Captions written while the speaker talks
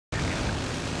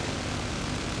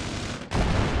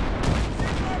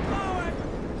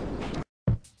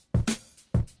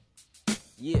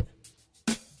Yeah.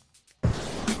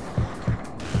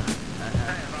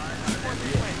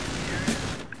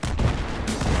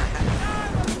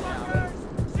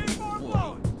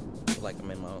 Like I'm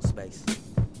in my own space.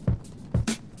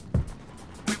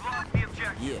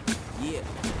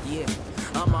 Yeah.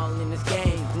 I'm all in this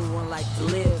game, who one like to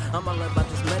live. I'm all about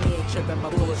this money, ain't tripping my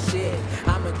bullshit.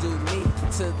 I'ma do me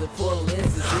to the fullest.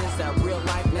 This is that real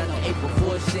life, not no April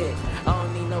Fool's shit. I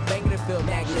don't need no bank to feel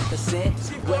magnificent.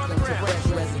 Welcome to Fresh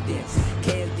Residence.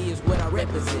 KSD is what I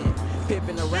represent.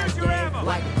 Pippin' the rap game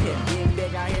like a pimp. Getting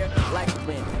big out here like a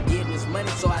pimp. Getting this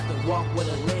money so I can walk with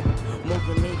a limp.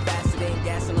 Moving me faster than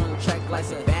gassing on the track like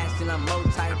Sebastian. I'm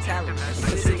multi-talent.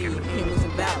 The city of humans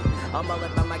and valid. I'm all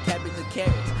about my cabbage and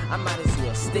carrots. I might as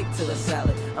well stick to the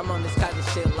salad. I'm on this type of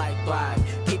shit like Thrive.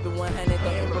 Keep it 100,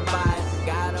 don't improvise.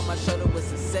 God on my shoulder with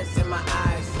success in my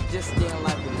eyes. Just still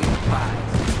like a big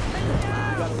prize. You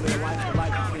gotta live life for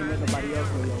life. You can't let nobody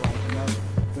else live your life, you know?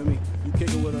 Feel me? You kick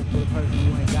it with a person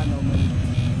who ain't got no money.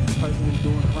 The person who's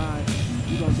doing crime,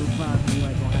 you gonna do crime and you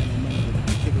ain't gonna have no money.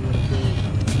 You kick it with a dude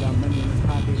who got money in his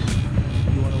pocket,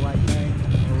 doing the right thing,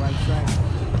 on the right track.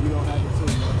 You don't have it too,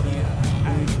 you know what I'm saying?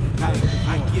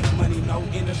 I get money, no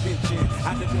intervention.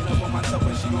 I depend up on myself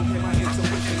and she gon' pay my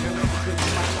intuition. Girl, every bitch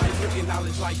in my life, working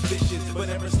knowledge like fishes. But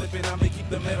ever slipping, I'ma keep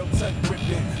the metal tuck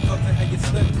gripping. Cause the head get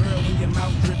stuck, girl, when your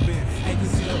mouth dripping. Ain't can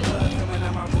see the blood coming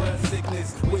out my blood,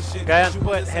 sickness. Wishing Guy on you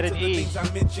foot, listen headed to the E. things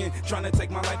I mentioned. Trying to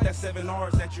take my life, that's 7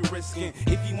 R's that you risking.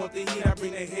 If you want the heat, I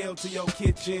bring the hell to your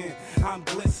kitchen. I'm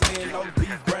glistening, no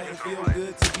beef bread, it feel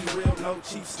good to be real, no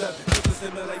cheap stuff. Just to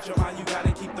stimulate your mind, you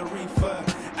gotta keep the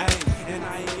refund. And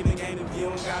I ain't giving game if you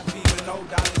don't got fever. No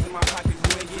dollars in my pockets,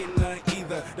 you ain't getting none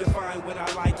either. Define what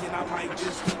I like and I might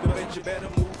just keep it. But you better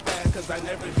move fast, cause I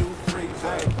never do free.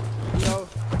 Hey, you know,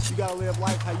 you gotta live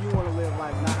life how you wanna live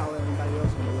life, not how everybody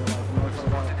else wanna live life. You know what I'm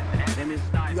talking about?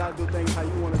 And you gotta do things how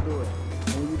you wanna do it.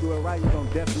 And when you do it right, you're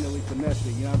gonna definitely finesse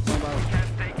it. You know what I'm talking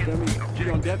about? Feel me? You're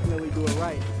gonna definitely do it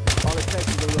right. All it takes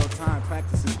is a little time.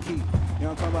 Practice is key. You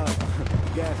know what I'm talking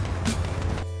about? Gas.